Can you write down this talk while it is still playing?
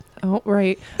Oh,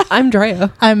 right. I'm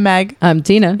Drea. I'm Meg. I'm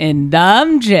Tina. And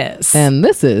I'm Jess. And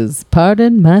this is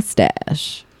Pardon My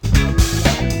Stash.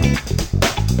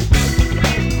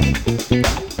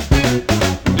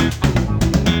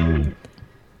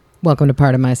 Welcome to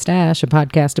Pardon My Stash, a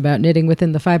podcast about knitting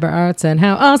within the fiber arts and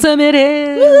how awesome it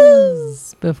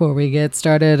is. Before we get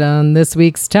started on this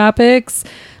week's topics,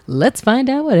 let's find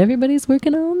out what everybody's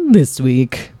working on this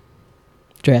week.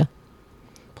 Drea.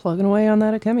 Plugging away on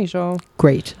that Akemi shawl.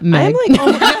 Great. Meg. I'm like,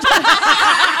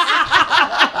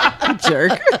 oh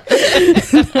jerk.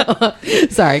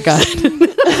 Sorry, go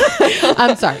ahead.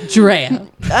 I'm sorry. Drea.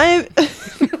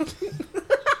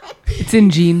 It's in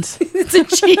jeans. It's a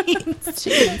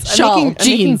jeans. Shawl, I'm making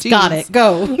jeans. Got it.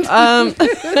 Go.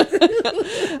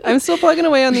 I'm still plugging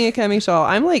away on the Akemi shawl.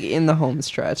 I'm like in the home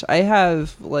stretch. I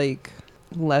have like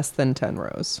less than 10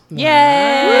 rows. Yay!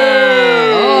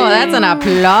 Oh, that's an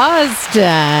applause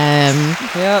time.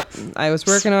 Yep. I was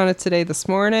working on it today this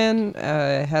morning.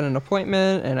 I had an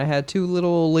appointment and I had two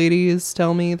little ladies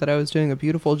tell me that I was doing a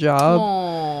beautiful job.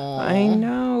 Aww. I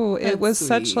know. It was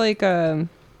such sweet. like a...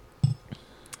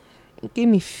 It gave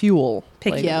me fuel.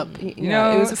 Pick like, you up.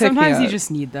 Yeah, it was a pick me sometimes you up.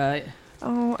 just need that.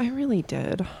 Oh, I really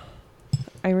did.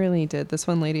 This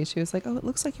one lady, she was like, oh, it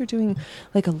looks like you're doing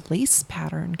like a lace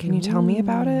pattern. Can you tell me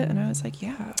about it? And I was like,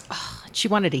 yeah. She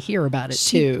wanted to hear about it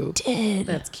She too. did.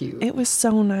 That's cute. It was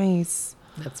so nice.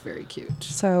 That's very cute.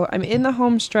 So I'm in the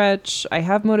home stretch. I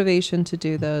have motivation to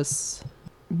do this.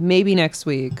 Maybe next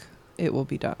week it will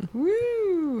be done.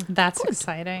 Woo! That's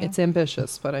exciting. It's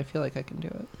ambitious, but I feel like I can do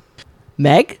it.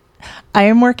 Meg? I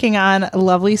am working on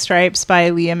Lovely Stripes by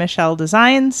Leah Michelle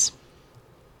Designs.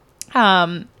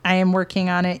 I am working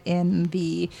on it in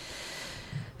the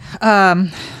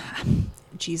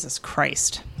Jesus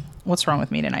Christ. What's wrong with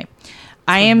me tonight?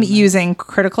 I am using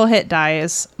Critical Hit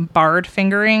dyes barred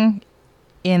fingering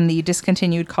in the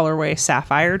discontinued colorway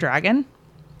Sapphire Dragon.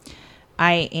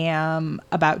 I am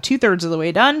about 2/3 of the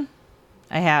way done.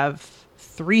 I have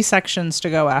 3 sections to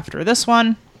go after this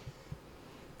one.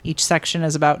 Each section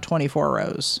is about 24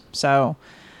 rows. So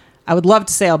I would love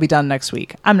to say I'll be done next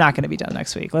week. I'm not going to be done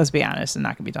next week. Let's be honest. I'm not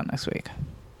going to be done next week.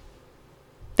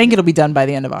 Think it'll be done by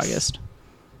the end of August.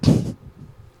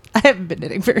 I haven't been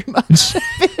knitting very much.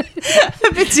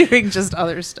 I've been doing just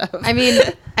other stuff. I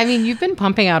mean, you've been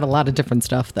pumping out a lot of different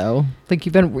stuff though. Like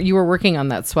you were working on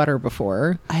that sweater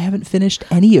before. I haven't finished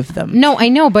any of them. No, I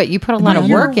know, but you put a lot of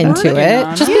work into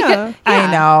it. Just because I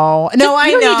know. No,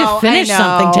 I know. you don't need to finish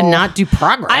something to not do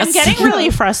progress. I'm getting really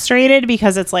frustrated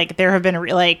because it's like there have been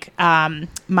I'm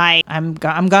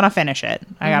gonna finish it.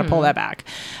 I gotta pull that back.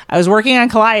 I was working on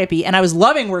Calliope and I was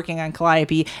loving working on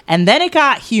Calliope, and then it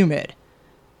got humid.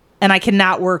 And I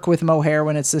cannot work with mohair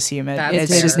when it's this humid. That's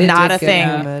It's just fair. It not does a get thing.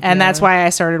 humid, And yeah. that's why I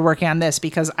started working on this,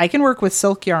 because I can work with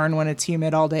silk yarn when it's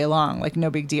humid all day long, like no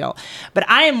big deal. But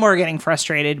I am more getting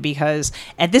frustrated because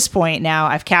at this point now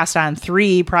I've cast on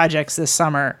 3 projects this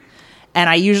summer,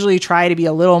 and I usually try to be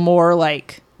a little more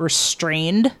like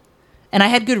restrained. And I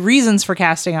had good reasons for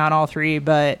casting on all 3,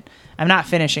 but I'm not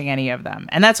finishing any of them.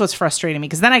 And that's what's frustrating me,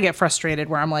 because then I get frustrated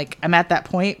where I'm at that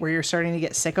point where you're starting to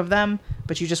get sick of them,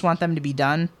 but you just want them to be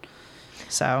done.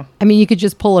 So I mean, you could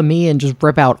just pull a me and just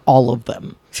rip out all of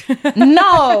them.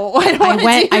 no, I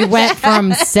don't I went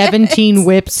from 17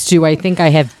 whips to I think I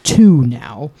have 2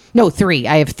 now. No, 3.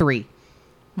 I have 3.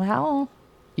 Well,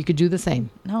 You could do the same.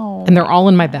 no. And they're all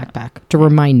in my backpack to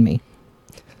remind me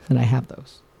that I have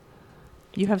those.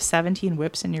 You have 17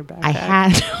 whips in your backpack. I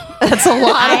had That's a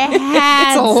lot. I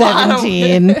had It's a lot of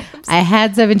 17. I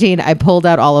had 17. I pulled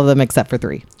out all of them except for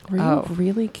 3. Were you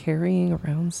really carrying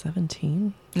around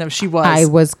 17? No, she was. I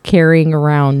was carrying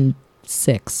around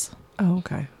 6 Oh,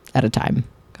 okay. at a time.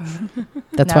 Got it.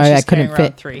 That's Now why I she's couldn't carrying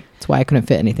around fit. 3. That's why I couldn't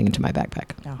fit anything into my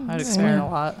backpack. No, I'd explain a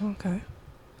lot. Okay.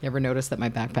 You ever notice that my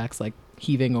backpack's like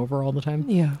heaving over all the time?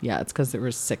 Yeah. Yeah, it's because there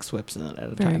was 6 whips in it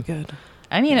at a Very time. good.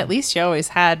 I mean, at least you always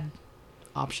had.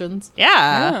 Options. Yeah.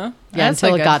 Yeah, That's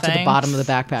until a it good got to the thing. bottom of the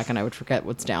backpack and I would forget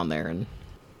what's down there. And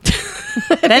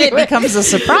Then it becomes a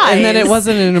surprise. And then it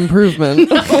wasn't an improvement.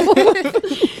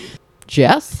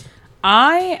 Jess?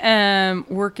 I am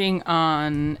working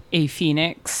on a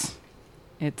phoenix.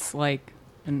 It's like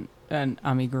an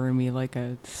amigurumi, like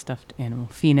a stuffed animal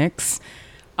phoenix,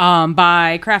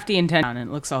 by Crafty Intent. And it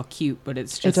looks all cute, but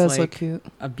it's It just does like look cute.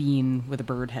 a bean with a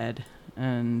bird head.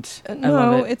 And I No,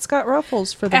 love it. it's got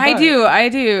ruffles for the I butt. do.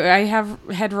 I have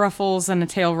head ruffles and a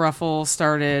tail ruffle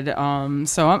started.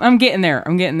 So I'm getting there.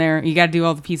 You got to do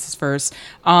all the pieces first.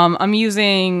 I'm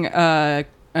using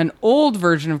an old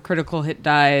version of Critical Hit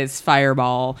Dyes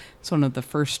Fireball. It's one of the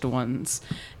first ones.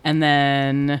 And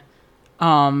then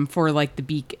for like the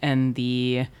beak and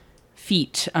the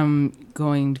feet, I'm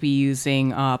going to be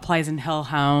using Plies and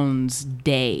Hellhounds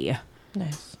Day.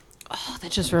 Nice. Oh,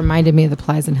 that just reminded me of the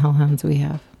Plies and Hellhounds we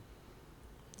have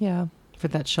Yeah. for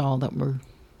that shawl that we're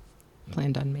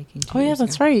planned on making. Oh, yeah,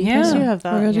 that's right. You Yeah. guys do have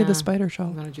that. We're going to do Yeah. the spider shawl.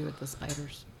 I'm going to do it with the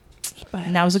spiders.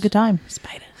 Now's a good time.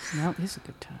 Spiders. Now is a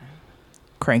good time.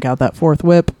 Crank out that fourth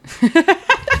whip.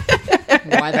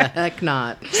 Why the heck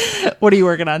not? What are you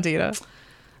working on, Tina?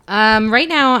 Right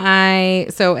now,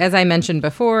 so as I mentioned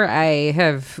before, I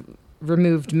have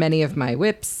removed many of my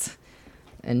whips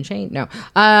and chain. No,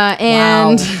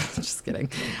 and just kidding.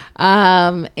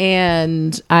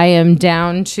 And I am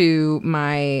down to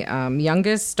my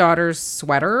youngest daughter's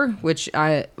sweater, which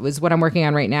was what I'm working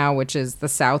on right now, which is the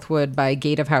Southwood by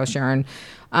Gate of House Yarn.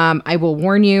 I will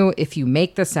warn you, if you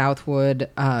make the Southwood,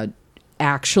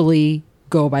 actually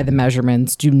go by the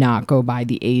measurements. Do not go by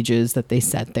the ages that they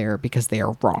set there because they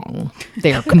are wrong.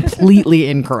 They are completely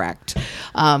incorrect.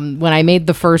 When I made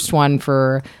the first one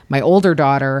for my older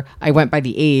daughter, I went by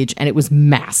the age and it was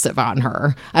massive on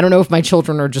her. I don't know if my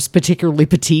children are just particularly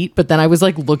petite, but then I was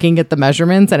like looking at the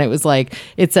measurements and it was like,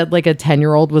 it said like a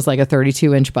 10-year-old was like a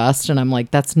 32-inch bust. And I'm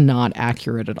like, that's not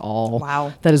accurate at all.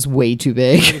 Wow. That is way too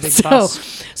big. big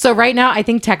bust. So right now, I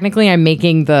think technically I'm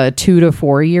making the 2 to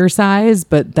 4 year size,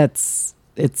 but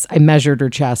I measured her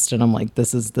chest and I'm like,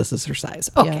 this is her size.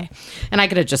 Okay. Yeah. And I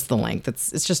could adjust the length.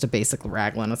 It's just a basic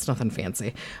raglan. It's nothing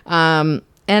fancy.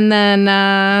 And then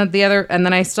and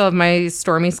then I still have my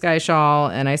Stormy Sky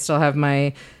shawl and I still have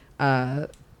my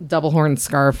double horn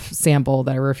scarf sample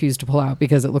that I refuse to pull out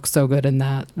because it looks so good in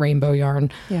that rainbow yarn.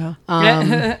 Yeah.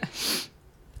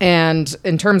 And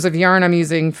in terms of yarn I'm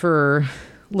using for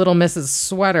Little Mrs.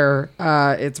 Sweater,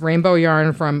 it's rainbow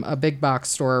yarn from a big box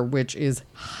store, which is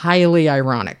highly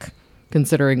ironic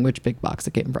considering which big box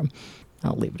it came from.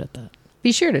 I'll leave it at that.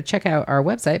 Be sure to check out our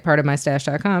website,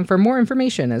 partofmystash.com, for more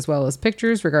information as well as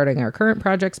pictures regarding our current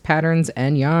projects, patterns,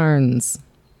 and yarns.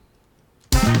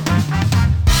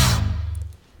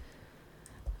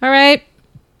 All right.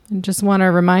 I just want to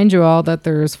remind you all that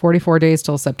there's 44 days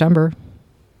till September.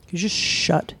 You just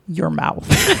shut your mouth.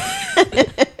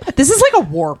 This is like a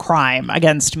war crime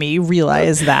against me. You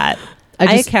realize that.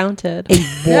 I counted. A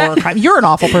war crime. You're an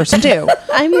awful person too.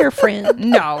 I'm your friend.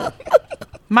 No.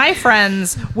 My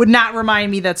friends would not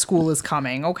remind me that school is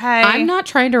coming, okay? I'm not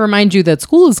trying to remind you that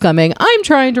school is coming. I'm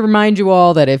trying to remind you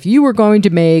all that if you were going to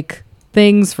make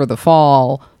things for the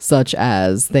fall, such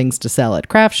as things to sell at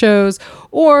craft shows,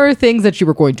 or things that you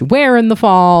were going to wear in the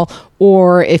fall,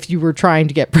 or if you were trying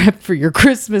to get prepped for your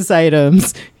Christmas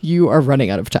items, you are running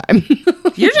out of time.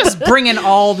 You're just bringing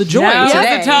all the joy Now's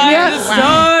today. the time to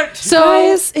start. So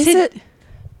Guys,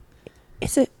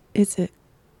 is it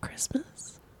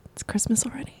Christmas? It's Christmas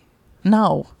already.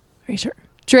 No. Are you sure?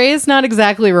 Dre is not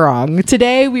exactly wrong.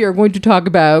 Today we are going to talk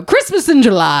about Christmas in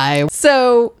July.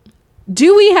 So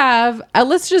do we have,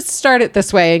 let's just start it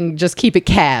this way and just keep it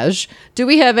cash. Do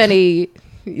we have any,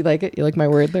 you like it? You like my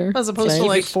word there? As opposed to Nice.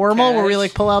 like formal, where we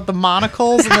like pull out the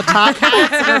monocles and the top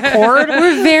hats and record.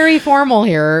 We're very formal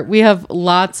here. We have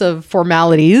lots of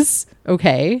formalities,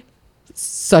 okay?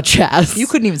 Such as... You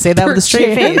couldn't even say that with a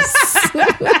straight face.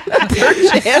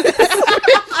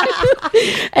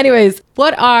 Anyways,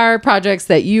 what are projects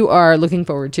that you are looking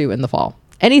forward to in the fall?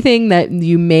 Anything that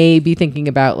you may be thinking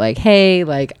about, like, hey,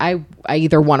 like I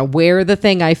either want to wear the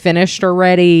thing I finished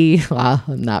already,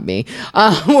 not me,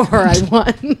 or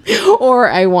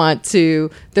I want to.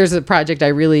 There's a project I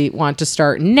really want to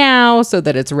start now so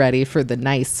that it's ready for the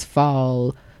nice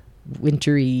fall,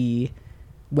 wintry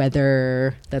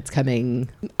weather that's coming.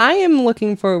 I am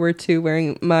looking forward to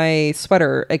wearing my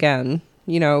sweater again,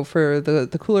 for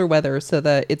the cooler weather so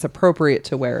that it's appropriate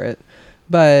to wear it.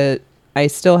 But I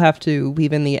still have to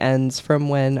weave in the ends from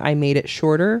when I made it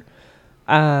shorter,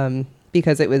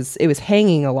 because it was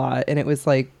hanging a lot and it was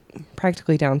like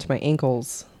practically down to my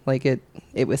ankles. Like it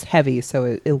was heavy, so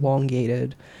it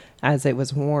elongated as it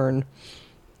was worn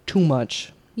too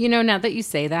much. Now that you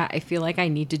say that, I feel like I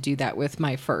need to do that with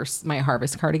my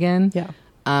harvest cardigan. Yeah.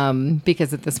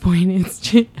 Because at this point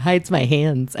it hides my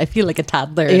hands. I feel like a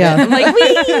toddler. Yeah. I'm like,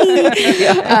 wee!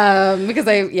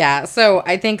 So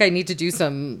I think I need to do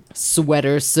some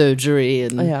sweater surgery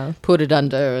and put it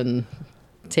under and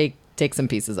take some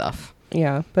pieces off.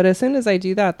 Yeah. But as soon as I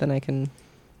do that, then I can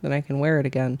wear it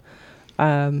again.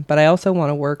 But I also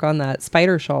want to work on that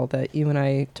spider shawl that you and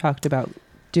I talked about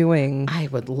doing. I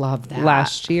would love that.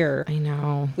 Last year. I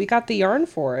know. We got the yarn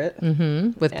for it.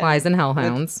 Mm-hmm. With Plies and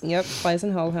Hellhounds. Yep, Plies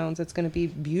and Hellhounds. It's going to be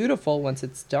beautiful once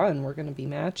it's done. We're going to be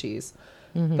matchies.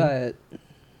 Mm-hmm. But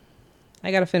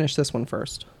I got to finish this one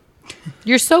first.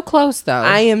 You're so close, though.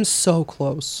 I am so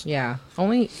close. Yeah.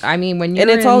 I mean, when you're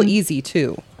And it's all in- easy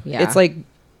too. Yeah. It's like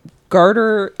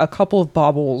garter, a couple of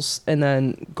baubles, and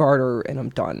then garter, and I'm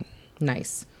done.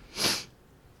 Nice.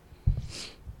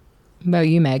 About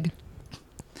you, Meg?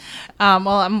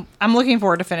 Well, I'm looking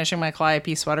forward to finishing my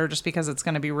Calliope sweater just because it's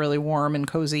going to be really warm and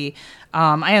cozy.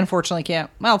 I unfortunately can't.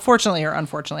 Well, fortunately or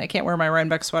unfortunately, I can't wear my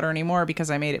Rhinebeck sweater anymore because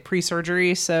I made it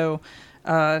pre-surgery, so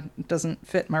it doesn't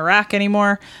fit my rack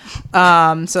anymore.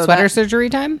 So Sweater surgery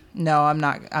time? No, I'm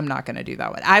not going to do that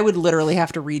one. I would literally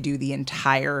have to redo the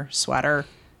entire sweater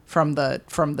from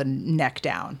the neck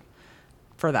down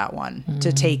for that one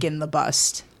to take in the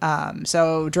bust.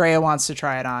 So Drea wants to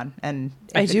try it on, and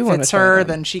I if do it wanna fits try her, it on.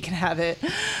 then she can have it.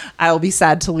 I'll be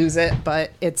sad to lose it,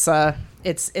 but it's not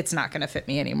going to fit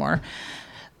me anymore.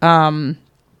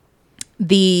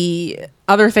 The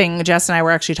other thing, Jess and I were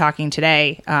actually talking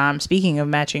today, speaking of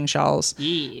matching shawls,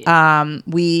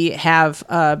 we have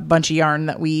a bunch of yarn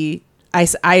that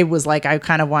I was like, I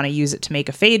kind of want to use it to make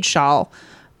a fade shawl,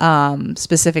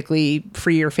 specifically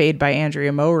Free Your Fade by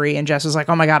Andrea Mowry. And Jess was like,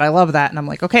 oh my God, I love that. And I'm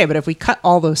like, okay, but if we cut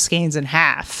all those skeins in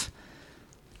half,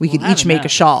 we could each make a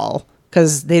shawl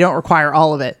because they don't require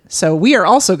all of it. So we are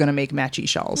also going to make matchy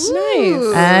shawls.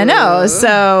 Nice. I know.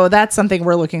 So that's something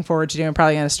we're looking forward to doing.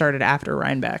 Probably going to start it after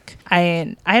Rhinebeck.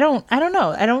 I don't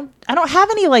know. I don't have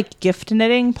any like gift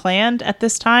knitting planned at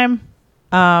this time.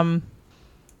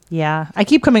 Yeah, I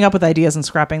keep coming up with ideas and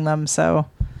scrapping them. So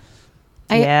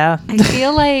yeah, I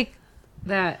feel like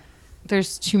that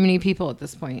there's too many people at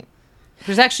this point.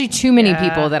 There's actually too many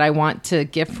people that I want to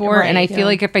gift for. Right, and I feel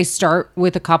like if I start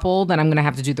with a couple, then I'm going to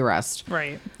have to do the rest.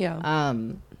 right. Yeah.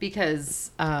 Because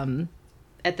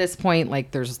at this point, like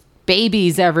there's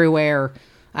babies everywhere.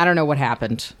 I don't know what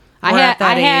happened. We're at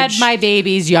that I had age. my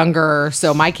babies younger,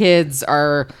 so my kids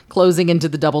are closing into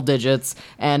the double digits,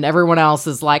 and everyone else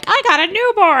is like, I got a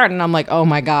newborn. And I'm like, oh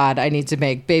my God, I need to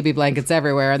make baby blankets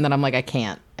everywhere. And then I'm like, I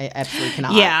can't. I absolutely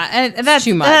cannot. Yeah, and that's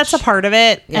too much. That's a part of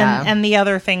it. Yeah. And the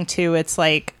other thing too, it's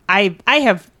like I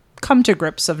have come to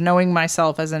grips of knowing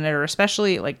myself as a knitter,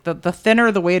 especially like the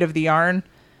thinner the weight of the yarn,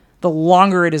 the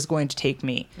longer it is going to take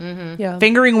me. Yeah.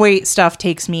 Fingering weight stuff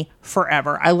takes me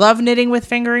forever. I love knitting with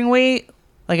fingering weight,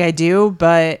 like I do,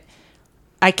 but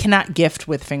I cannot gift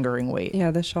with fingering weight. Yeah,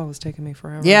 this shawl has taken me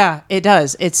forever. Yeah, it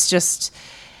does. It's just,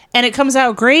 and it comes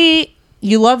out great.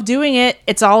 You love doing it.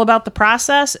 It's all about the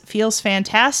process. It feels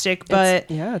fantastic, but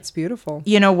it's beautiful.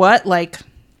 you know what? Like,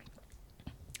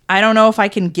 I don't know if I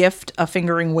can gift a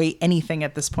fingering weight anything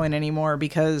at this point anymore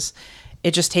because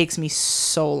it just takes me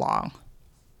so long.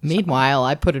 Meanwhile,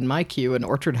 I put in my queue an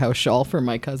Orchard House shawl for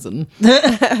my cousin,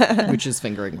 which is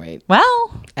fingering weight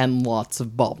Well, and lots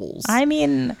of bubbles. I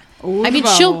mean,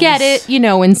 she'll get it,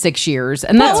 in 6 years,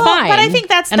 and that's fine. But I think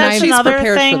that's she's another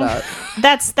prepared for thing.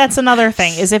 that. That's another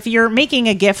thing is if you're making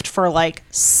a gift for like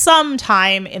some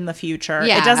time in the future,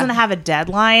 Yeah. it doesn't have a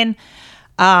deadline.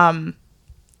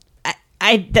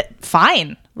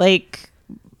 Fine. Like,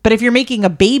 but if you're making a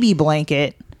baby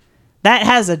blanket, that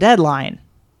has a deadline.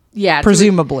 Yeah,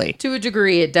 Presumably. to a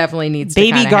degree, it definitely needs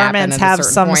Baby to kinda garments happen at a have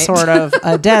certain some point. sort of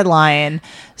a deadline,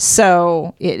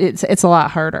 so it's a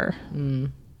lot harder.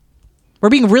 We're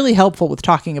being really helpful with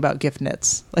talking about gift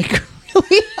knits, like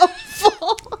really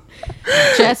helpful.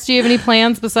 Jess, do you have any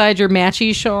plans besides your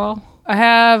matchy shawl? I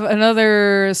have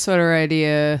another sweater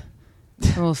idea.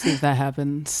 We'll see if that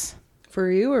happens For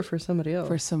you or for somebody else?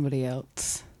 for somebody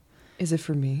else. Is it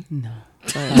for me? No.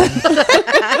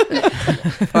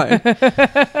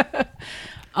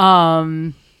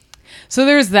 Fine. So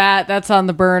there's that. That's on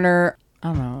the burner. I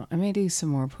don't know. I may do some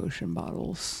more potion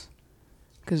bottles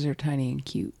because they're tiny and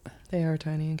cute. They are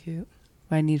tiny and cute.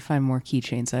 But I need to find more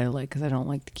keychains that I like because I don't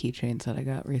like the keychains that I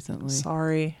got recently.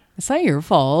 Sorry. It's not your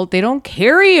fault. They don't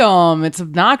carry them. It's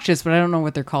obnoxious, but I don't know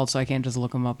what they're called, so I can't just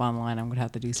look them up online. I'm gonna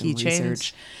have to do some Keychains?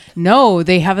 research. No,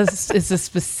 they have it's a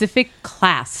specific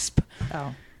clasp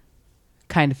Oh.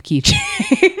 kind of keychain.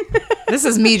 This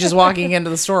is me just walking into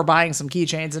the store buying some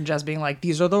keychains and just being like,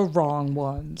 these are the wrong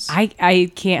ones.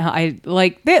 I can't. I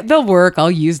like they'll work. I'll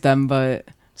use them, but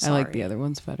I like Sorry. the other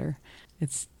ones better.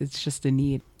 It's just a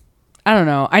need. I don't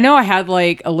know. I know I had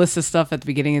like a list of stuff at the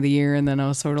beginning of the year, and then I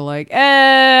was sort of like,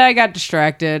 I got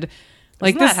distracted.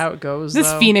 Like Isn't this, that how it goes, This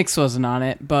though? Phoenix wasn't on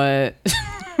it, but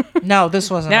No, this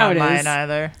wasn't Now on it mine is.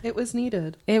 either. It was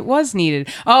needed. it was needed.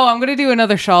 Oh, I'm gonna do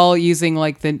another shawl using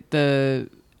like the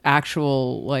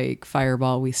actual like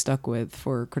fireball we stuck with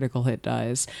for critical hit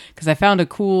dies, because I found a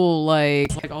cool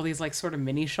like all these like sort of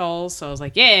mini shawls, so I was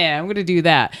like, yeah, I'm gonna do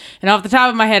that. And off the top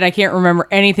of my head I can't remember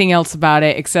anything else about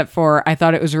it except for I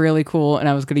thought it was really cool and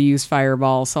I was gonna use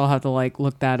fireball, so I'll have to like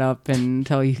look that up and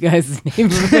tell you guys the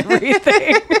names of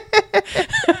everything.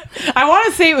 I want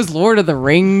to say it was Lord of the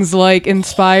Rings like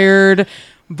inspired,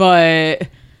 but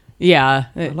yeah,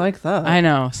 I like that. I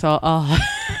know, so I'll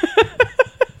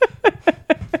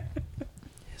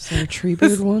Is there a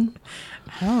Treebeard one?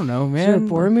 I don't know, Is there a man.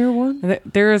 Boromir one?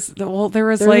 There was They're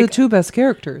like the two best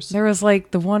characters. there was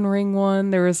like the One Ring one.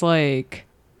 There was like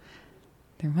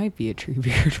there might be a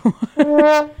Treebeard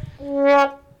one.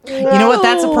 You know what?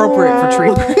 That's appropriate for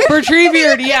Treebeard. For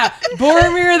Treebeard, yeah.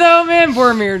 Boromir though, man,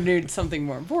 Boromir needs something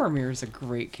more. Boromir is a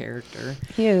great character.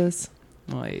 He is.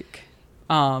 Like,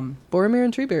 Boromir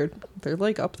and Treebeard. They're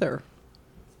like up there.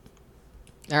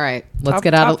 All right, let's Top-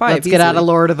 get out top of five, let's get out of easily.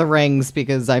 Lord of the Rings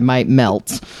because I might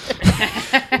melt.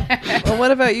 Well, what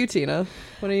about you, Tina?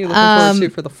 What are you looking forward to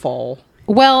for the fall?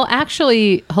 Well,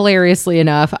 actually, hilariously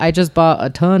enough, I just bought a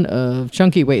ton of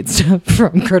chunky weight stuff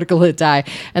from Critical Hit Die,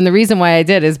 and the reason why I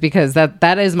did is because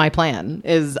that is my plan.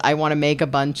 Is I want to make a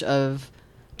bunch of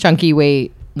chunky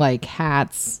weight like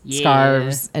hats, Yeah.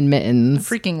 scarves, and mittens.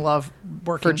 Freaking love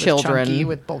working For with children. chunky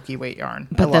with bulky weight yarn.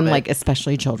 I But love then, it. like,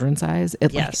 especially children's size.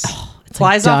 It yes, it's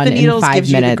flies off the done in needles, 5 gives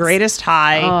you the minutes. greatest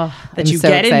high Oh, that I'm you so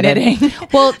get excited. in knitting.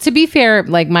 Well, to be fair,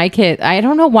 like my kid, I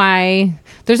don't know why.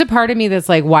 There's a part of me that's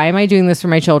like, why am I doing this for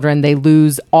my children? They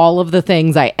lose all of the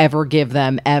things I ever give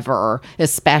them ever,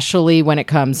 especially when it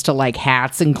comes to like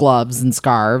hats and gloves and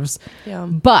scarves. Yeah.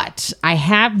 But I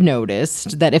have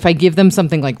noticed that if I give them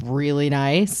something like really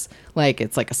nice, like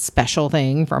it's like a special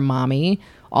thing from mommy,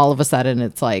 all of a sudden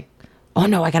it's like, oh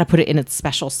no, I got to put it in its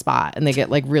special spot. And they get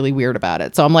like really weird about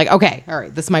it. So I'm like, okay, all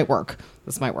right, this might work.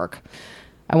 This might work.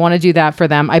 I want to do that for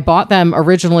them. I bought them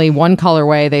originally one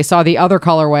colorway. They saw the other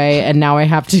colorway, and now I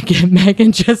have to get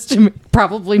Megan just to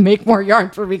probably make more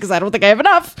yarn for me because I don't think I have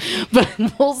enough. But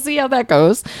we'll see how that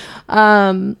goes.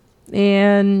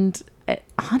 And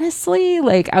honestly,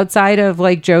 like outside of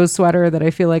like Joe's sweater that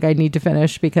I feel like I need to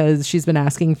finish because she's been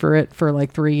asking for it for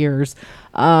like 3 years.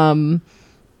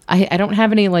 I don't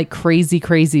have any like crazy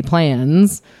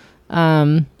plans.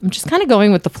 I'm just kind of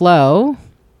going with the flow.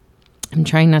 I'm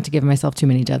trying not to give myself too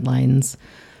many deadlines,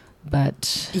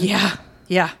 but yeah,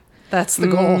 that's the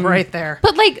goal right there.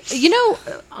 but like, you know,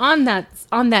 on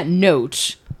that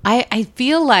note, I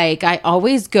feel like I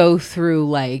always go through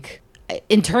like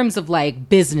in terms of like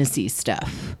businessy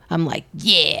stuff. I'm like,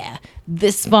 yeah,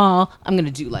 this fall I'm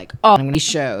gonna do like all I'm gonna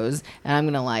shows and I'm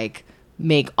gonna like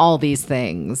make all these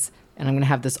things and I'm gonna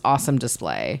have this awesome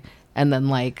display. And then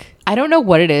like I don't know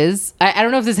what it is. I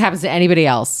don't know if this happens to anybody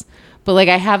else. But like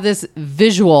I have this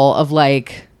visual of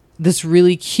like this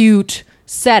really cute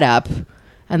setup.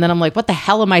 And then I'm like, what the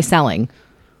hell am I selling?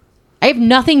 I have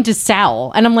nothing to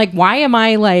sell. And I'm like, why am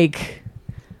I like...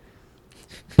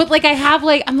 But like I have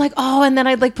like, I'm like, oh, and then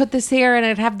I'd like put this here and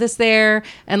I'd have this there.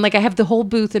 And like I have the whole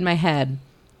booth in my head.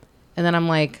 And then I'm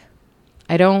like,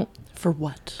 I don't... For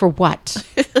what? For what?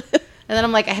 And then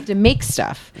I'm like, I have to make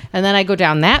stuff. And then I go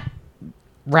down that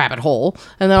rabbit hole,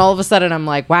 and then all of a sudden I'm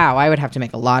like, wow, I would have to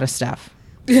make a lot of stuff,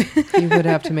 You would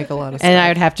have to make a lot of stuff. and I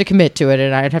would have to commit to it,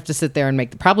 and I'd have to sit there and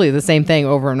make probably the same thing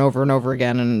over and over and over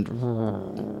again,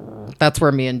 and that's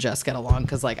where me and Jess get along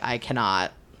because like I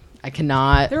cannot.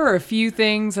 there are a few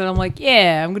things that I'm like,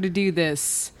 yeah, I'm gonna do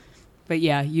this, but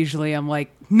yeah, usually I'm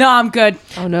like, no, I'm good.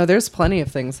 Oh no, there's plenty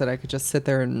of things that I could just sit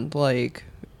there and like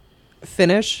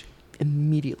finish,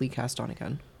 immediately cast on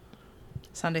again.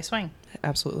 Sunday swing.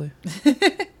 Absolutely.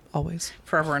 Always.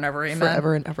 Forever and ever, amen.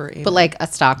 Forever and ever. Amen. But like a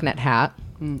stockinette hat,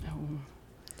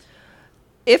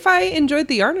 if I enjoyed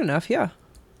the yarn enough, yeah.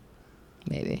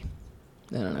 maybe.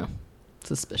 I don't know.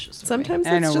 Suspicious. of me. Sometimes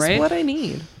I that's know, just right? what I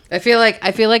need. I feel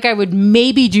like I would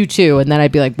maybe do 2, and then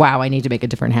I'd be like, wow, I need to make a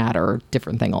different hat or a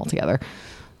different thing altogether.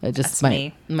 It just That's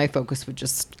me. my focus would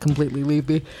just completely leave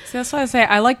me. So that's why I say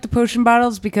I like the potion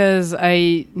bottles because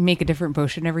I make a different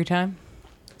potion every time.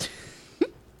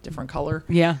 Different color.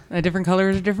 Yeah, a different color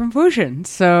is a different potion.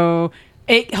 So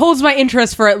it holds my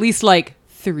interest for at least like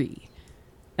 3.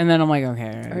 And then I'm like, okay.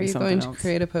 I gotta Are do you something going to else.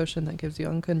 create a potion that gives you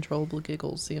uncontrollable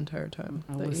giggles the entire time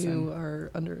I'll that listen. you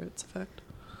are under its effect?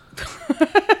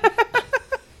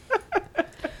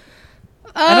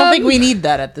 I don't think we need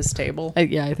that at this table.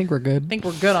 Yeah, I think we're good. I think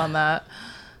we're good on that.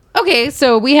 Okay,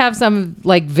 so we have some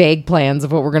like vague plans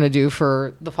of what we're gonna do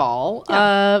for the fall.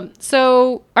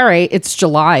 So all right, it's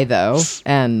July though,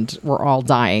 and we're all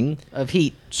dying of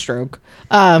heat stroke.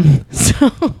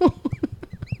 So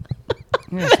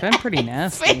Yeah, it's been pretty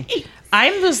nasty.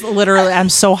 I'm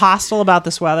so hostile about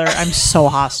this weather. I'm so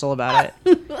hostile about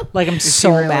it. Like, I'm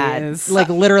so really mad. is. Like,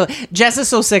 literally. Jess is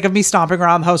so sick of me stomping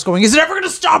around the house going, is it ever going to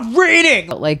stop raining?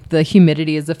 Like the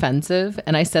humidity is offensive,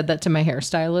 and I said that to my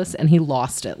hairstylist, and he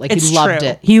lost it. Like It's he loved true.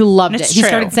 it. He loved it. It's He true.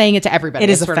 started saying it to everybody. It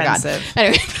is I swear to God. offensive.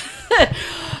 Anyway,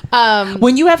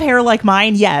 When you have hair like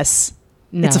mine, yes.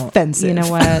 It's no, offensive. You know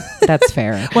what? That's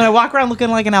fair. When I walk around looking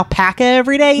like an alpaca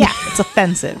every day, yeah, it's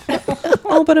offensive.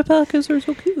 Oh, but alpacas are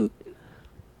so cute.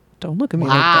 Don't look at me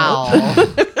like Wow.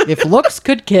 If looks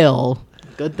could kill,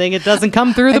 good thing it doesn't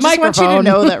come through the I just microphone. want you to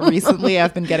know that recently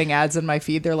I've been getting ads in my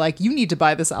feed. They're like, you need to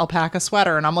buy this alpaca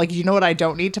sweater. And I'm like, you know what? I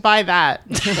don't need to buy that.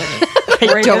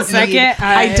 Right this second,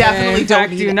 I definitely in don't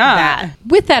fact, need do not. that.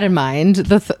 With that in mind,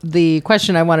 the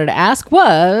question I wanted to ask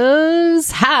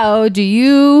was, how do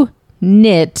you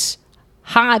knit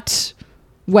hot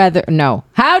weather? No.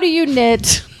 How do you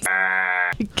knit?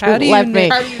 How do you Left me.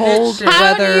 knit cold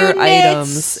How do weather you knit?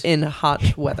 items in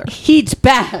hot weather? Heat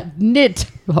bad, knit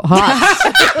hot.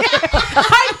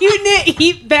 You knit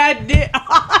heat bad knit.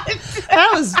 That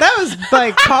was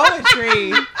like poetry.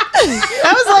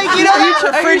 That was like, you know,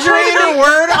 refrigerator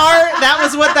word art. That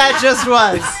was what that just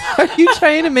was. Are you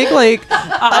trying to make like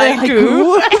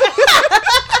haiku?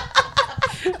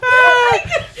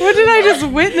 What did I just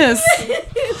witness?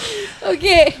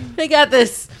 Okay, I got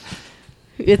this.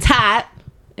 It's hot,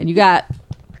 and you got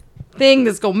thing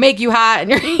that's gonna make you hot in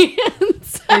your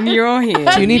hands. In your hand.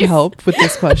 Do you need help with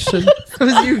this question?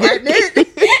 Was you getting it?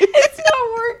 It's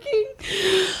not working.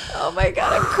 Oh my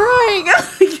god, I'm crying.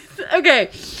 Okay.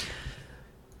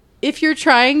 If you're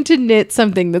trying to knit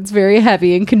something that's very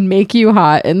heavy and can make you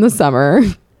hot in the summer,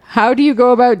 how do you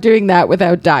go about doing that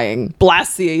without dying?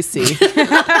 Blast the AC.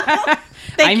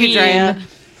 Thank you, Drea.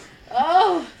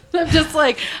 Oh, I'm just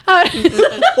like, how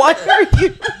Why are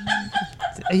you?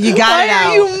 You got Why it out.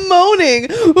 are you moaning?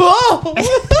 Oh,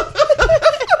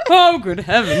 Oh, good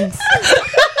heavens.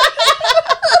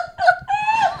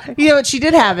 You know what? She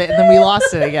did have it, and then we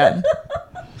lost it again.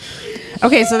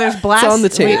 Okay, so there's blast. It's on the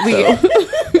tape,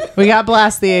 We got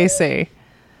blast the AC.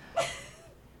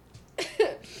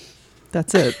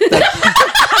 that's it.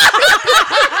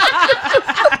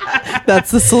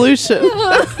 That's the solution.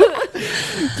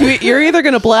 You're either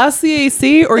going to blast the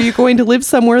AC or you're going to live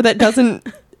somewhere that doesn't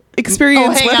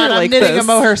experience Hang weather on, I'm like knitting this. a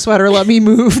mohair sweater. Let me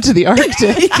move to the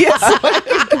Arctic. Yeah.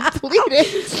 Complete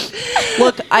it.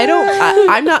 Look,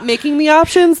 I'm not making the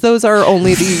options. Those are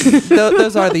only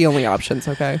those are the only options.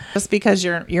 Okay. Just because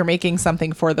you're making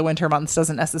something for the winter months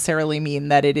doesn't necessarily mean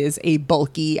that it is a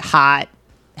bulky, hot,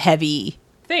 heavy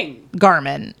Thing.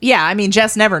 garment. Yeah, I mean,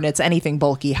 Jess never knits anything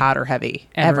bulky, hot, or heavy.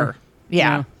 Ever.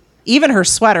 Yeah. No. Even her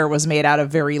sweater was made out of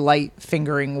very light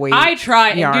fingering weight. I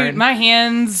try, yarn. dude. My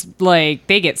hands, like,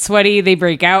 they get sweaty. They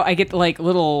break out. I get like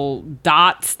little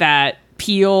dots that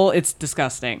peel. It's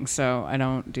disgusting. So I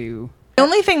don't do. The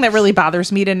only thing that really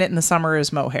bothers me to knit in the summer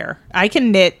is mohair. I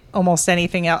can knit almost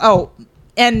anything else. Oh,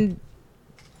 and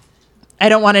I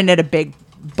don't want to knit a big,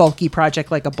 bulky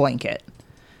project like a blanket.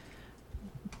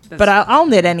 But I'll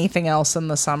knit anything else in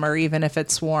the summer, even if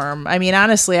it's warm. I mean,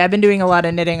 honestly, I've been doing a lot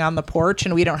of knitting on the porch,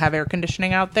 and we don't have air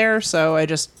conditioning out there, so I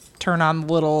just turn on the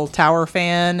little tower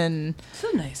fan, and It's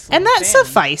a nice. and that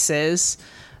suffices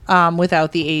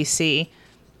without the AC.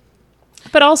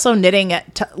 But also knitting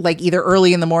at like either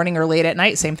early in the morning or late at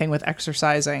night. Same thing with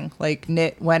exercising. Like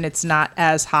knit when it's not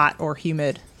as hot or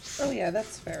humid. Oh yeah,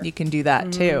 that's fair. You can do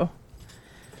that too.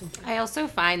 I also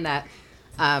find that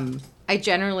I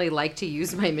generally like to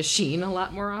use my machine a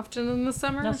lot more often in the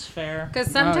summer. fair.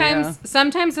 Because yeah.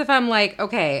 sometimes if I'm like,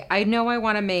 okay, I know I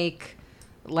want to make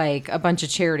like a bunch of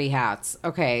charity hats.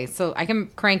 Okay, so I can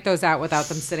crank those out without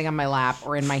them sitting on my lap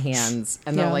or in my hands.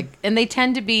 And they're Yeah. like, and they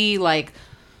tend to be like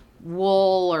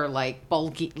wool or like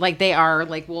bulky, like they are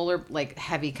like wool or like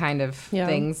heavy kind of Yeah.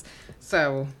 things.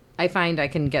 So I find I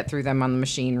can get through them on the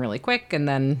machine really quick and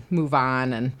then move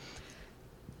on and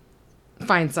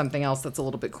find something else that's a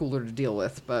little bit cooler to deal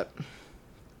with. But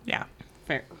Yeah.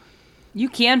 Fair. You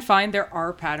can find there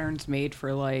are patterns made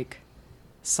for like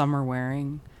summer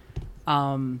wearing.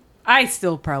 I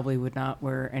still probably would not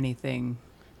wear anything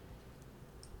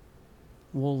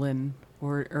woolen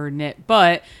or knit,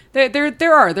 but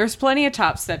there's plenty of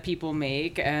tops that people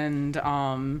make and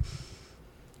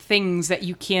things that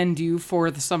you can do for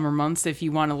the summer months if you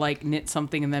want to like knit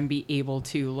something and then be able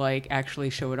to like actually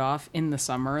show it off in the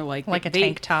summer, like A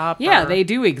tank top. Yeah, or- they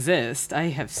do exist. I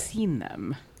have seen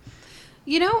them.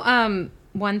 you know,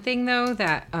 one thing though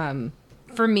that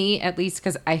for me at least,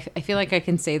 because I feel like I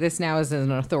can say this now as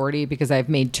an authority because I've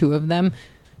made 2 of them.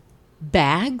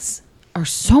 Bags are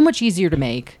so much easier to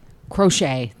make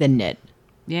crochet than knit.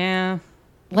 Yeah.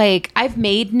 Like, I've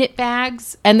made knit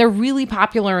bags, and they're really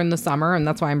popular in the summer, and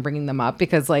that's why I'm bringing them up,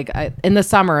 because like in the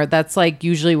summer, that's like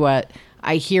usually what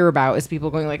I hear about is people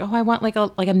going like, oh, I want like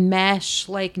a mesh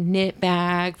like knit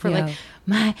bag for like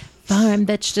my farm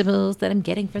vegetables that I'm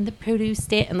getting from the produce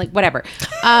stand, and like whatever.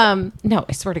 No,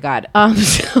 I swear to God.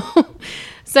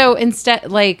 So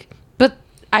instead, like, but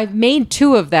I've made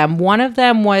 2 of them. One of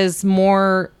them was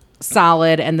more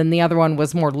solid, and then the other one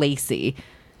was more lacy.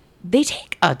 They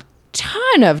take a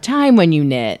ton of time when you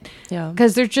knit,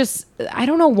 because they're just, I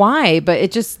don't know why, but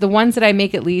it just, the ones that I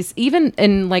make, at least even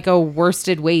in like a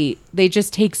worsted weight, they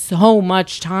just take so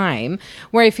much time,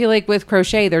 where I feel like with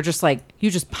crochet they're just like,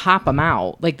 you just pop them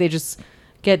out, like they just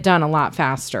get done a lot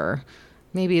faster.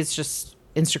 Maybe it's just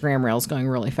Instagram reels going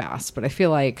really fast, but I feel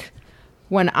like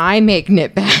when I make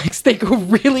knit bags, they go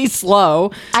really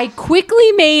slow. I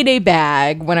quickly made a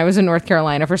bag when I was in North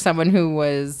Carolina for someone who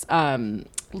was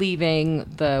leaving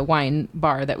the wine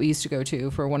bar that we used to go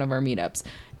to for one of our meetups,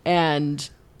 and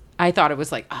I thought it was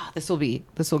like, oh, this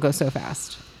will go so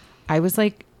fast. I was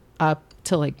like up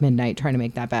till like midnight trying to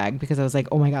make that bag, because I was like,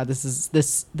 oh my God,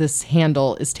 this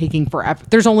handle is taking forever.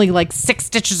 There's only like 6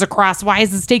 stitches across. Why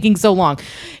is this taking so long?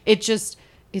 It's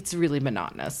really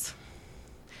monotonous.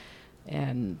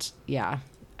 And yeah,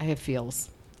 I have feels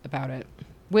about it.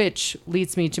 Which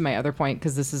leads me to my other point,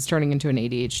 because this is turning into an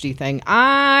ADHD thing.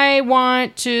 I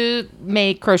want to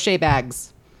make crochet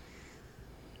bags.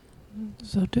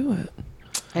 So do it.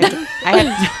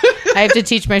 I have to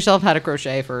teach myself how to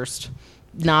crochet first.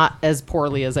 Not as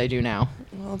poorly as I do now.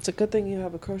 Well, it's a good thing you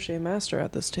have a crochet master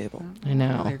at this table. I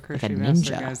know. They're Like a crochet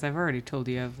master, ninja. guys. I've already told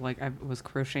you I was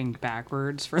crocheting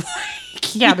backwards for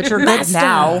like Yeah, but you're good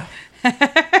now.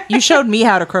 You showed me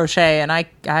how to crochet, and I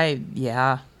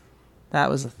that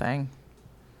was a thing.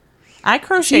 I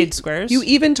crocheted squares. You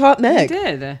even taught I Meg.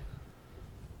 did.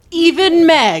 Even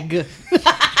Meg.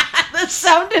 That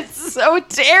sounded so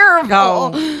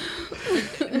terrible. Oh.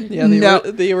 Yeah,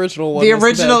 the original one. The was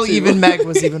original bad, too. even Meg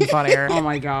was even funnier. Oh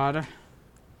my God.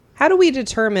 How do we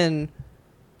determine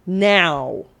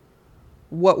now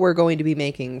what we're going to be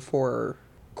making for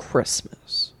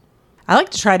Christmas? I like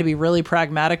to try to be really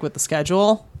pragmatic with the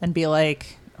schedule and be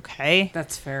like, okay,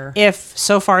 That's fair. if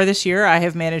so far this year I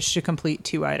have managed to complete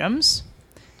 2 items,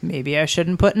 maybe I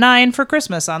shouldn't put 9 for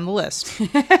Christmas on the list.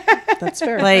 That's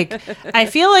fair. Like, I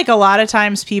feel like a lot of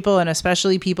times people, and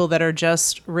especially people that are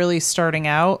just really starting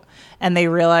out, and they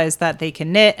realize that they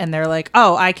can knit, and they're like,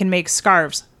 oh, I can make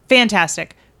scarves.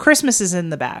 Fantastic. Christmas is in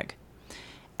the bag.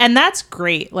 And that's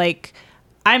great. Like,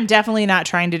 I'm definitely not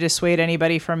trying to dissuade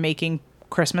anybody from making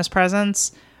Christmas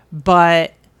presents,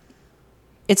 but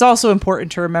it's also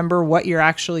important to remember what you're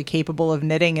actually capable of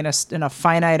knitting in a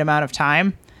finite amount of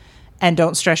time, and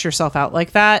don't stress yourself out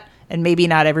like that. And maybe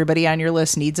not everybody on your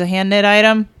list needs a hand knit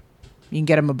item. You can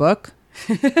get them a book.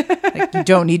 Like, you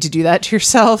don't need to do that to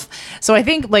yourself. So I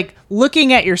think like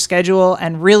looking at your schedule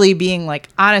and really being like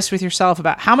honest with yourself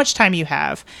about how much time you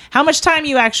have, how much time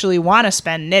you actually want to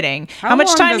spend knitting, how much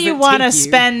long time does you it want to take you?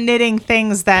 spend knitting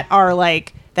things that are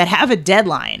like, that have a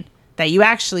deadline that you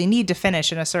actually need to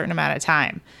finish in a certain amount of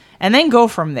time, and then go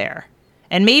from there.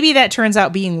 And maybe that turns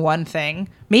out being one thing.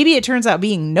 Maybe it turns out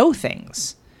being no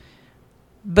things.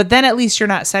 But then at least you're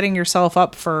not setting yourself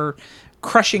up for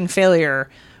crushing failure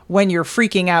when you're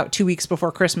freaking out 2 weeks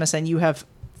before Christmas and you have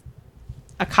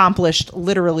accomplished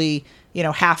literally,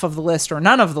 half of the list or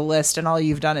none of the list, and all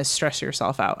you've done is stress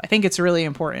yourself out. I think it's really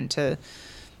important to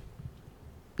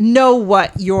know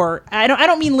what your, I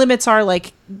don't mean limits are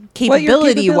like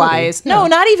capability wise. Yeah. No,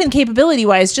 not even capability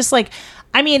wise. Just like,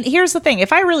 I mean, here's the thing.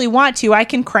 If I really want to, I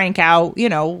can crank out,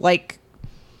 like,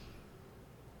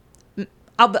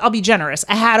 I'll be generous.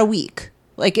 I had a week.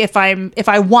 Like if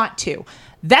I want to,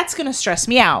 that's going to stress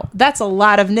me out. That's a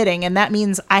lot of knitting. And that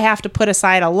means I have to put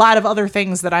aside a lot of other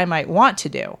things that I might want to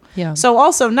do. Yeah. So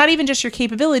also not even just your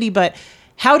capability, but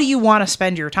how do you want to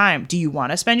spend your time? Do you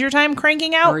want to spend your time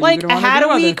cranking out Or you like gonna I wanna had do a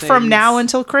other week from things? now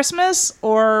until Christmas?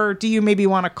 Or do you maybe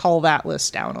want to cull that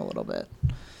list down a little bit?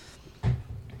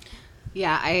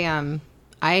 Yeah,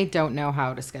 I don't know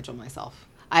how to schedule myself.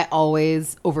 I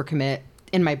always overcommit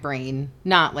in my brain,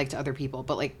 not like to other people,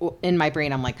 but like in my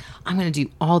brain, I'm like, I'm going to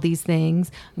do all these things.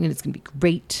 It's going to be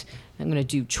great. I'm going to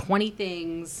do 20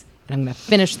 things and I'm going to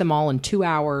finish them all in 2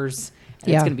 hours. And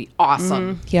it's Yeah. going to be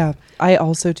awesome. Yeah, I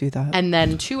also do that. And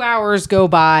then 2 hours go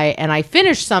by and I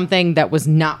finish something that was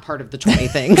not part of the 20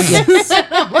 things.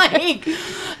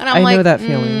 And I'm I like, know that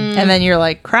feeling. And then you're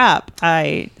like, crap,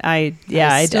 I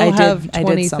still have 20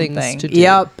 did things something. to do.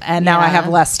 Yep. And now I have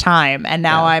Yeah. less time. And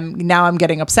now Yeah. I'm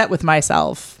getting upset with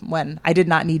myself when I did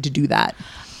not need to do that.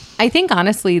 I think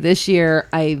honestly this year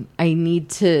I need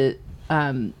to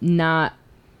not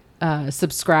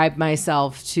subscribe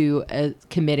myself to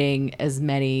committing as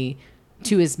many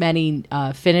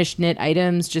finished knit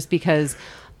items, just because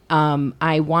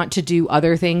I want to do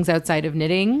other things outside of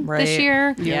knitting this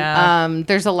year. Yeah.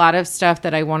 There's a lot of stuff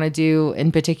that I want to do,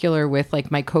 in particular with like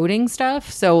my coding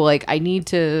stuff. So like I need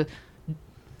to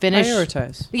finish.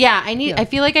 Prioritize. Yeah, I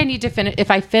feel like I need to finish. If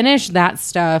I finish that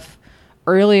stuff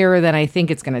earlier than I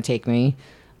think it's going to take me,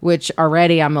 which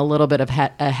already I'm a little bit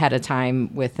ahead of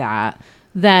time with that,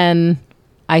 then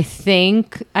I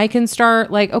think I can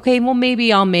start like, okay, well,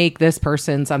 maybe I'll make this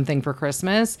person something for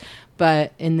Christmas.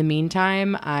 But in the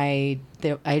meantime, I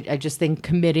just think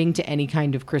committing to any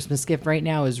kind of Christmas gift right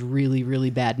now is really,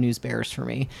 really bad news bears for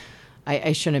me.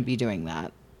 I shouldn't be doing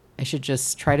that. I should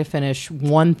just try to finish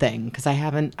one thing, because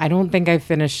I don't think I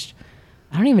finished.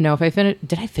 I don't even know if I finished.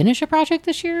 Did I finish a project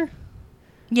this year?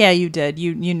 Yeah, you did.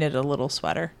 You knit a little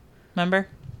sweater. Remember?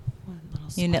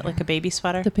 You knit like a baby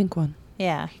sweater. The pink one.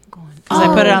 Yeah. Because I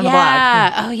put it on the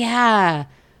blog. Oh, yeah.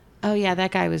 Oh, yeah.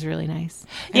 That guy was really nice.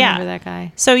 I remember that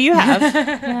guy. So you have.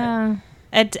 Yeah.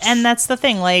 And that's the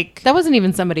thing. Like, That wasn't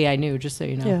even somebody I knew, just so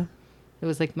you know. Yeah. It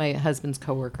was like my husband's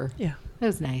coworker. Yeah. It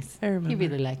was nice. I remember. He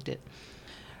really liked it.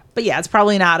 but yeah, it's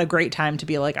probably not a great time to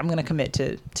be like, I'm going to commit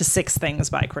to 6 things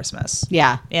by Christmas.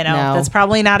 Yeah. You know, No. that's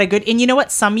probably not a good. And you know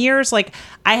what? Some years, like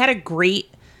I had a great.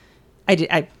 I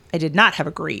did not have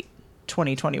a great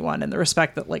 2021 in the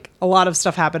respect that like a lot of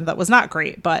stuff happened that was not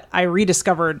great, but I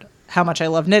rediscovered how much I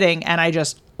love knitting, and I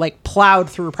just like plowed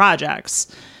through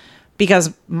projects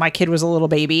because my kid was a little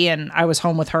baby and I was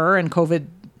home with her, and COVID.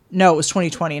 No, it was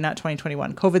 2020, not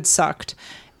 2021. COVID sucked,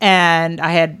 and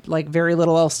I had like very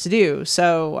little else to do,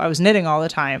 so I was knitting all the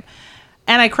time.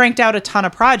 And I cranked out a ton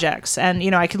of projects, and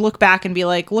you know, I could look back and be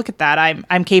like, look at that,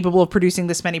 I'm capable of producing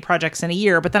this many projects in a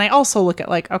year. But then I also look at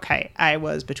like, okay, I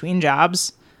was between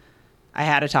jobs, I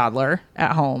had a toddler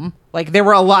at home, like there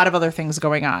were a lot of other things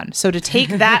going on. So to take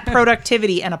that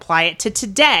productivity and apply it to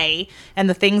today and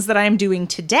the things that I'm doing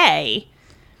today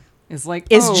Is like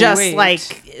is just wait. like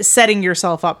setting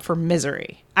yourself up for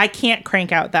misery. I can't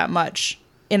crank out that much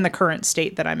in the current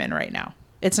state that I'm in right now.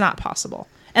 It's not possible.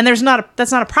 And that's not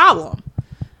a problem.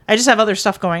 I just have other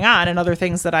stuff going on and other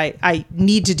things that I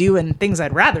need to do and things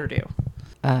I'd rather do.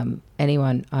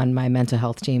 Anyone on my mental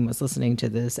health team was listening to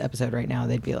this episode right now,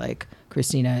 they'd be like,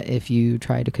 Christina, if you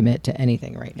try to commit to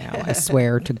anything right now, I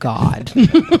swear to God.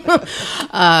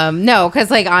 No,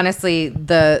 because like honestly,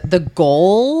 the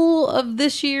goal of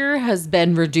this year has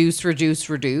been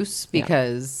reduce,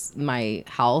 because my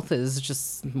health is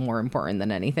just more important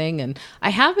than anything. And I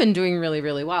have been doing really,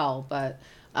 really well, but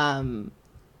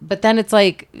then it's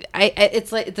like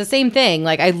it's like the same thing.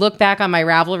 Like I look back on my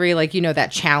Ravelry, like, you know,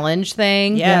 that challenge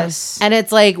thing. Yes. And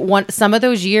it's like some of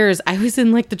those years I was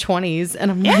in like the 20s, and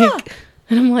I'm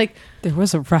like, There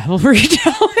was a Ravelry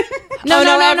challenge.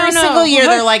 Every single year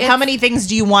they're like, It's- how many things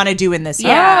do you want to do in this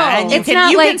year? Yeah. And you It's can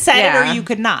not you like- can set it yeah. or you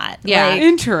could not. Yeah. Like,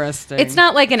 Interesting. it's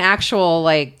not like an actual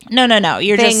like no.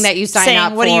 You're thing just that you sign saying,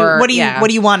 up what for.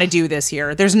 Do you want to do this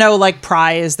year? There's no like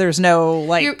prize. There's no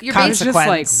like You're It's just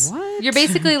consequence. like, what? you're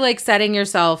basically like setting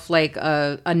yourself like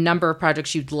a number of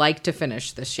projects you'd like to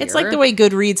finish this year. It's like the way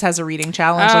Goodreads has a reading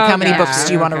challenge. Like how many Okay. books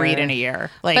do you want to Okay. read in a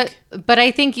year? Like But I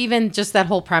think even just that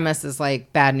whole premise is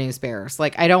like bad news bears.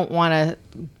 Like I don't want to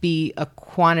be a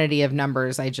quantity of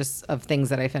numbers. Of things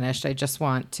that I finished. I just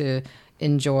want to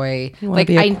enjoy. You want to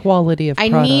be a quality of I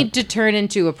product. need to turn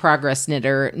into a progress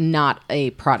knitter, not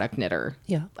a product knitter.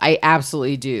 Yeah. I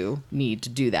absolutely do need to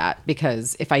do that,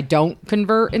 because if I don't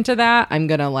convert into that, I'm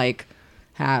gonna like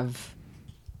have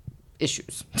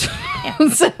issues.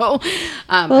 So Well,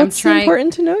 I'm it's trying.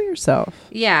 important to know yourself.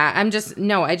 Yeah, I just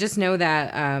know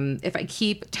that if I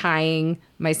keep tying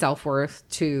my self-worth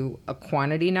to a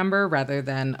quantity number rather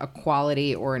than a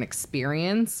quality or an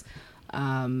experience,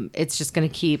 it's just going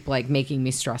to keep like making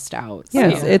me stressed out.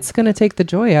 Yeah, So- it's going to take the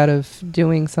joy out of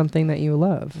doing something that you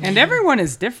love. And everyone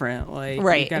is different. Like you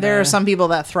right. gotta- There are some people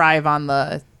that thrive on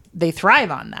that,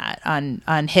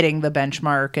 on hitting the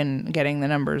benchmark and getting the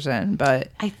numbers in. But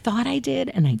I thought I did,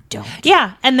 and I don't.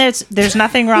 yeah, and there's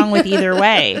nothing wrong with either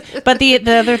way. But the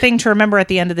other thing to remember at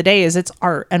the end of the day is it's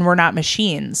art, and we're not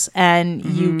machines, and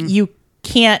you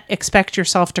can't expect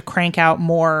yourself to crank out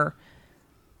more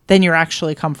than you're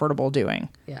actually comfortable doing.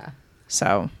 Yeah.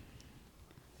 So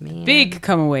Man. Big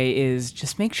come away is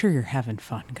just make sure you're having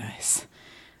fun, guys.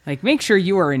 Like make sure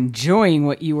you are enjoying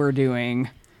what you are doing.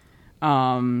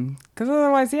 Because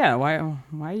otherwise, yeah, why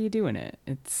are you doing it?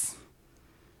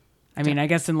 I mean, I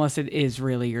guess unless it is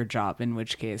really your job, in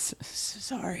which case,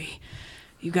 sorry,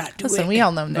 You got to Listen, we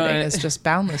all know knitting is just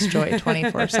boundless joy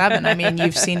 24/7. I mean,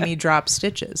 you've seen me drop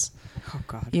stitches. Oh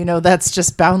God. You know, that's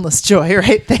just boundless joy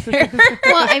right there.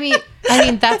 Well, I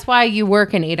mean, that's why you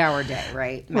work an 8-hour day,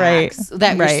 right? Max?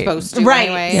 That you're supposed to, Right.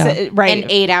 anyway. Yeah. Right. An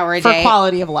 8-hour day For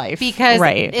quality of life. because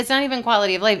right. it's not even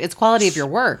quality of life; it's quality of your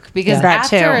work. Because That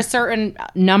after too. a certain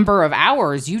number of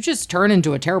hours, you just turn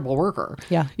into a terrible worker.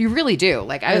 Yeah. you really do.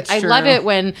 Like I It's love true. it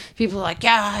when people are like,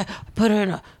 "Yeah, I put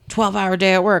in a 12-hour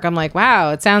day at work." I'm like,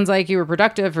 wow, it sounds like you were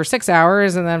productive for 6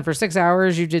 hours, and then for 6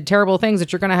 hours you did terrible things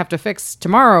that you're going to have to fix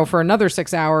tomorrow for another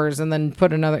 6 hours, and then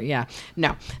put another. Yeah,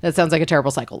 no, that sounds like a terrible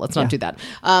cycle. Let's not do that.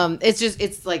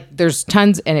 It's like there's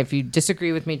tons, and if you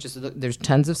disagree with me, just look, there's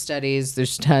tons of studies.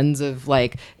 There's tons of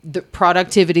like the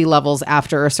productivity levels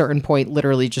after a certain point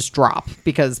literally just drop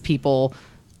because people's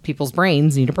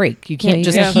brains need a break. You can't you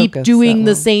just can't keep focus doing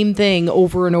that the long. same thing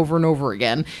over and over and over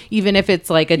again, even if it's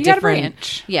like a You gotta different,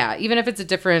 branch. yeah, even if it's a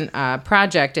different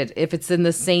project. If it's in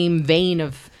the same vein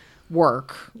of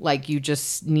work, like you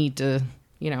just need to,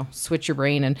 switch your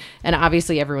brain, and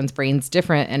obviously everyone's brain's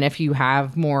different. And if you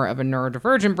have more of a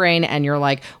neurodivergent brain, and you're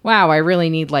like, wow, I really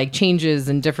need like changes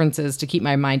and differences to keep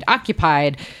my mind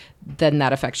occupied, then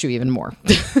that affects you even more.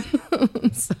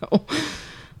 So,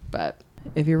 but.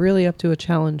 If you're really up to a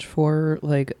challenge for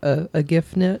like a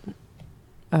gift knit,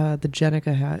 the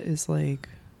Jenica hat is like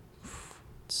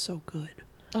so good.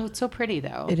 Oh, it's so pretty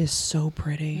though. It is so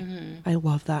pretty. I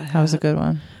love that hat. That was a good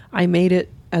one. I made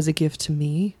it as a gift to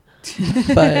me,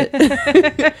 but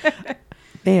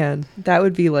man, that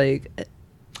would be like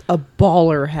a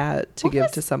baller hat to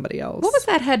give to somebody else. What was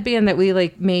that headband that we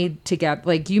like made together?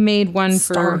 Like you made one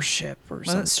for Starship or Was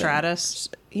something? it Stratus?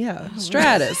 Yeah,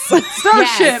 Stratus.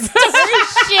 Starship.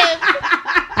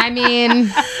 I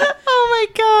mean, Oh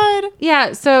my God.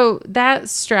 yeah. So that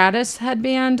Stratus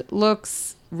headband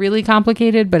looks really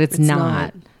complicated, but it's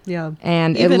not. Yeah,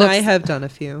 And even it looks. I have done a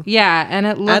few Yeah, and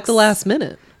it looks at the last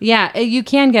minute. Yeah, you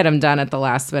can get them done at the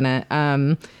last minute.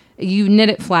 You knit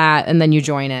it flat and then you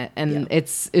join it, and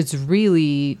it's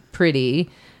really pretty.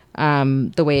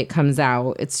 The way it comes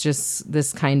out, it's just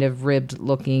this kind of ribbed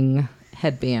looking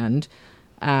headband.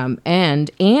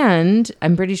 And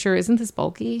I'm pretty sure, isn't this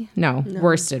bulky? No.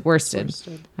 Worsted.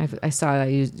 I saw I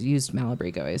used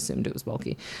Malabrigo. I assumed it was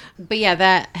bulky. But yeah,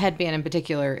 that headband in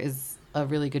particular is a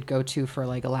really good go-to for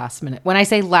like a last minute. When I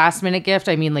say last minute gift,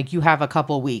 I mean like you have a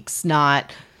couple weeks,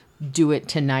 not do it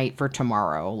tonight for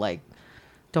tomorrow. Like,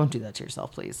 don't do that to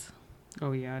yourself, please.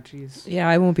 Oh yeah, jeez. Yeah,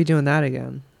 I won't be doing that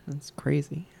again. That's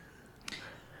crazy.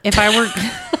 If I were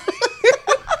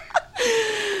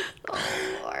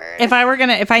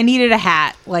if I needed a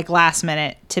hat like last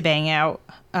minute to bang out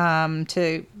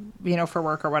for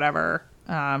work or whatever,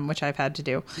 which I've had to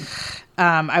do,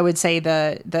 I would say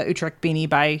the Utrecht beanie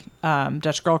by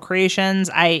Dutch Girl Creations.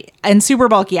 And super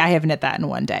bulky. I have knit that in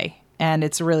one day. And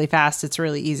it's really fast. It's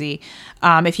really easy.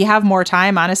 If you have more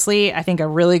time, honestly, I think a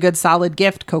really good solid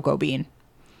gift, cocoa bean.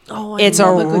 Oh, It's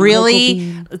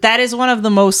that is one of the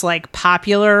most like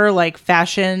popular like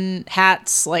fashion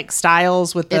hats like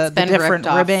styles with the It's been different ripped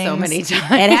off ribbings. so many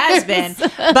times. It has been,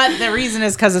 but the reason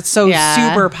is because it's so Yeah.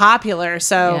 super popular.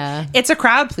 So Yeah. it's a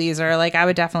crowd pleaser. Like I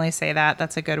would definitely say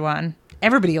that's a good one.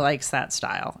 Everybody likes that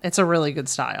style. It's a really good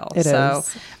style. It so,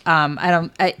 is.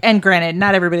 And granted,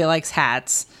 not everybody likes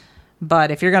hats,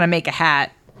 but if you're gonna make a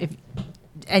hat,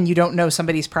 and you don't know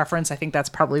somebody's preference, I think that's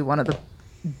probably one of the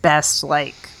best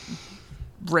like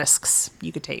risks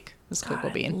you could take is cocoa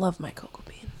I bean. love my cocoa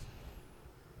bean.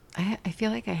 I feel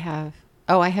like I have.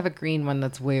 Oh, I have a green one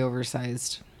that's way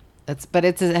oversized.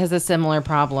 It has a similar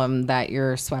problem that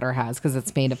your sweater has because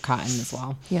it's made of cotton as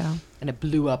well. Yeah. And it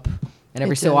blew up. And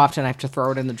every It so did. often I have to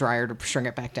throw it in the dryer to shrink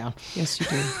it back down. Yes, you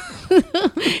do.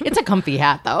 It's a comfy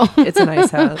hat though. It's a nice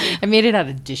hat. I made it out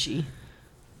of dishy.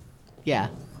 Yeah,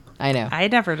 I know. I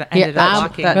never ended Yeah, up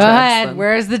walking. that Go tracks ahead. then.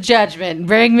 Where's the judgment?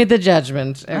 Bring me the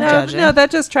judgment. No, judging. no,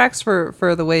 that just tracks for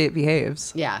the way it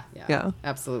behaves. Yeah. Yeah.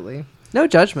 Absolutely. No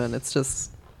judgment. It's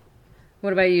just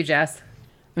What about you, Jess?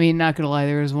 I mean, not gonna lie,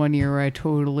 there was one year where I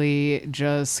totally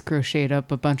just crocheted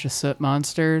up a bunch of soot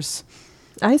monsters.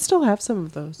 I still have some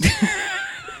of those.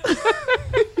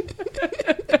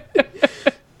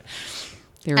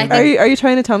 They were I like- think- Are you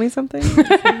trying to tell me something?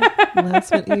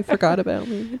 Last minute you forgot about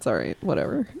me. It's all right.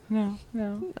 Whatever. no.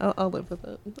 I'll live with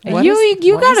it. What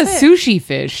you what got a is it? sushi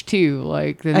fish too,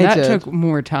 like then I that did. took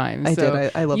more time. I so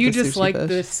did. I love you the just sushi like fish.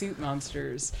 the suit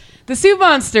monsters. The suit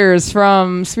monsters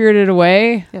from Spirited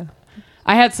Away. Yeah.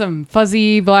 I had some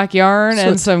fuzzy black yarn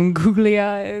and Soot. some googly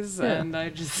eyes, Yeah. and I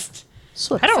just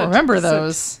I don't remember Soot.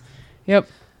 those. yep.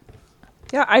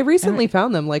 Yeah, I recently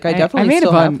found them. Like I I definitely made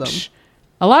still a have them. bunch.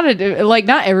 a lot of like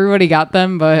not everybody got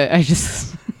them, but I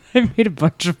just I made a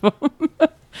bunch of them.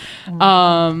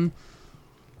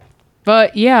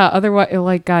 But yeah, otherwise,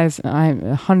 like guys, I'm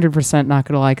 100% not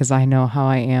gonna lie, because I know how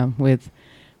I am with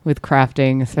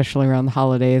crafting, especially around the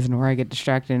holidays and where I get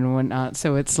distracted and whatnot.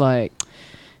 So it's like,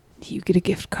 you get a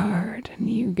gift card and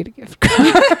you get a gift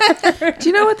card. Do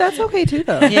you know what? That's okay too,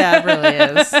 though. Yeah, it really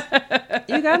is.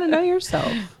 You gotta know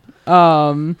yourself.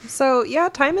 So yeah,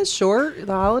 time is short.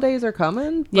 The holidays are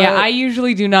coming. Yeah, I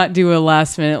usually do not do a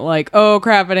last minute like, oh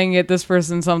crap, I didn't get this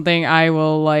person something. I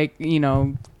will like,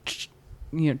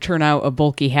 turn out a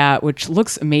bulky hat, which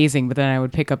looks amazing, but then I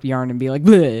would pick up yarn and be like,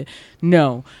 bleh.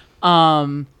 No.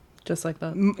 Just like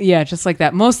that. Yeah, just like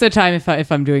that. Most of the time,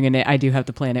 if I'm doing a knit, I do have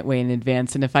to plan it way in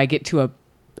advance. And if I get to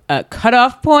a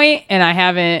cutoff point and I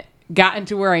haven't gotten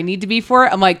to where I need to be for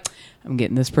it, I'm like, I'm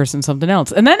getting this person something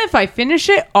else. And then if I finish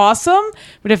it, awesome.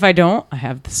 But if I don't, I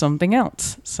have something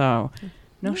else. So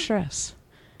no stress.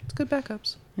 It's good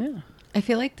backups. Yeah. I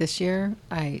feel like this year,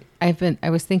 I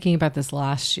was thinking about this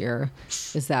last year,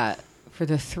 is that for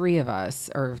the three of us,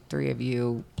 or three of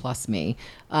you plus me,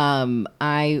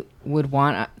 I would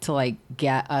want to like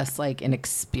get us like an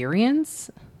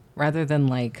experience rather than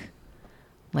like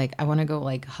I want to go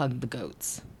like hug the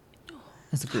goats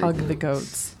as a group. Hug the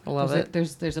goats. I love it.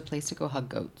 There's a place to go hug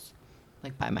goats,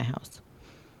 like by my house.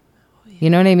 You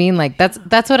know what I mean? Like that's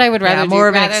what I would rather more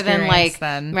do, of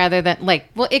an rather than like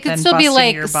well, it could than still be busting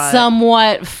like your butt.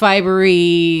 somewhat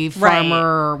fibery farmer Right.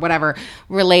 or whatever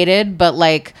related, but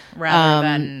like Rather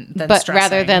than rather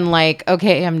stressing. than like,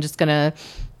 okay, I'm just gonna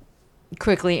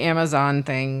quickly Amazon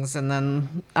things, and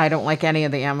then I don't like any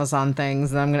of the Amazon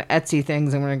things, and I'm gonna Etsy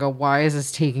things. I'm gonna go, why is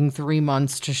this taking 3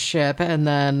 months to ship? And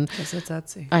then Because it's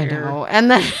Etsy. I know,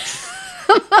 and then.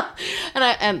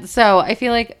 And so I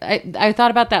feel like I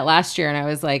thought about that last year, and I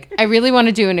was like, I really want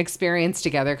to do an experience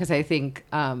together, because I think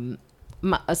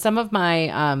some of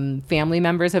my family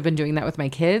members have been doing that with my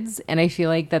kids, and I feel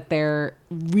like that they're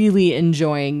really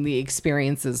enjoying the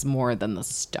experiences more than the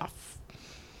stuff.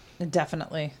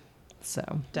 Definitely.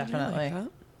 So Definitely.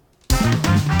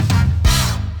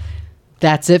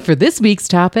 that's it for this week's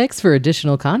topics. For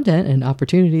additional content and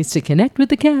opportunities to connect with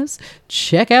the cast,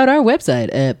 check out our website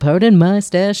at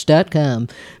pardonmystash.com.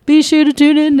 Be sure to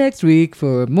tune in next week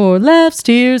for more laughs,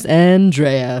 tears, and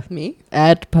Drea. Me?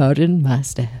 At Pardon My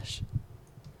Stash.